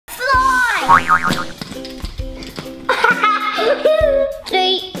3,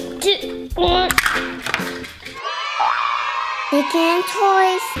 2, 1. Again,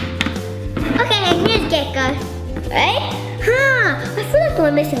 toys. Okay, here's Gekko. Right? I feel like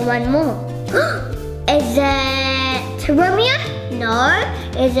we're missing one more. Is it Romeo? No.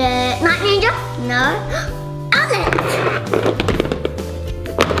 Is it Night Ninja? No. Owlette.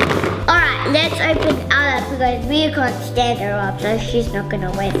 Alright, let's open Owlette because we can't stand her up, so she's not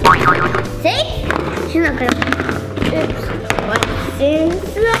gonna win. See? She's not gonna. Oops. What's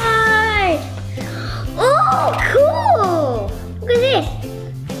inside? Oh, cool! Look at this.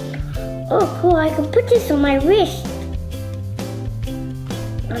 Oh, cool. I can put this on my wrist.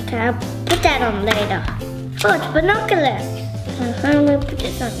 Okay, I'll put that on later. Oh, it's binoculars. I'm going to put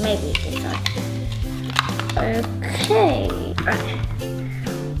this on, maybe this on. Okay.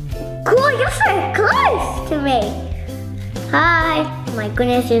 Cool, you're so close to me. Hi. Oh my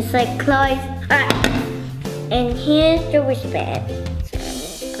goodness, you're so close. Alright. And here's the wristband. So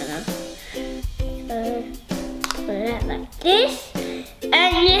I'm gonna put that like this.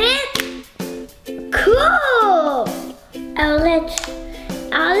 And then, cool! Owlette.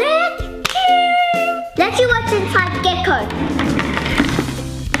 Let's see what's inside Gekko.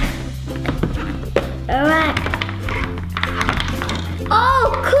 Alright.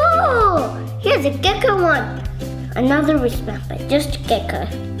 Oh, cool! Here's a Gekko one. Another wristband, but just Gekko.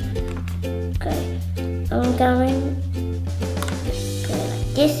 Okay. I'm going go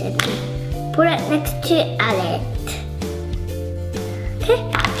like this and put it next to Owlette. Okay.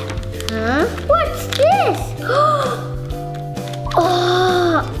 What's this?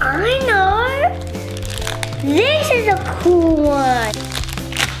 Oh, I know. This is a cool one.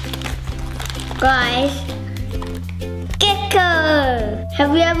 Guys, Gekko.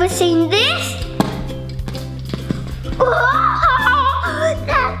 Have you ever seen this? Oh,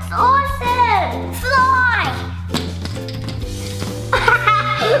 that's awesome. Fly.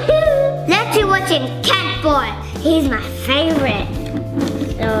 Let's see what's in Catboy. He's my favorite.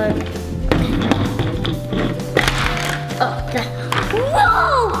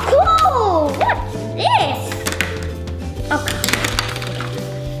 Whoa, cool! What's this?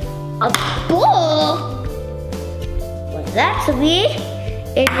 A ball? Well, that's weird.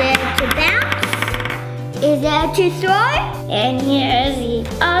 Is it to bounce? Is it to throw? And here's the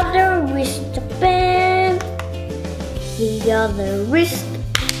other wristband. The other wrist.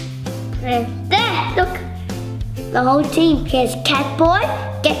 And there, look. The whole team. Here's Catboy,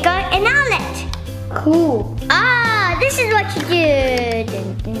 Gekko, and Owlette. Cool. This is what you do. Dun,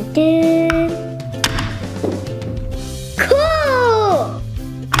 dun, dun. Cool.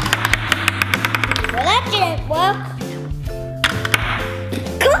 Well, that didn't work.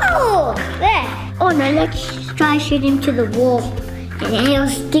 Cool. There. Oh no, let's try shooting to the wall. And then it'll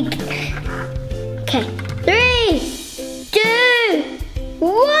stick. Okay. 3, 2, 1.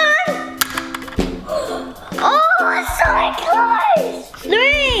 Oh, so close. 3,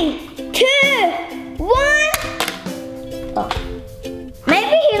 2, 1. Oh.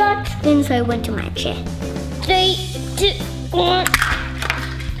 Maybe he liked spin, so I went to my chair. 3, 2, 1.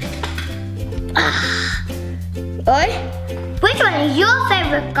 Which one is your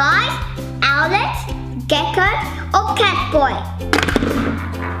favorite, guys? Owlette, Gekko, or Catboy?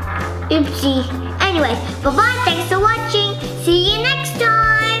 Oopsie. Anyway, bye-bye. Thanks for watching. See you next time.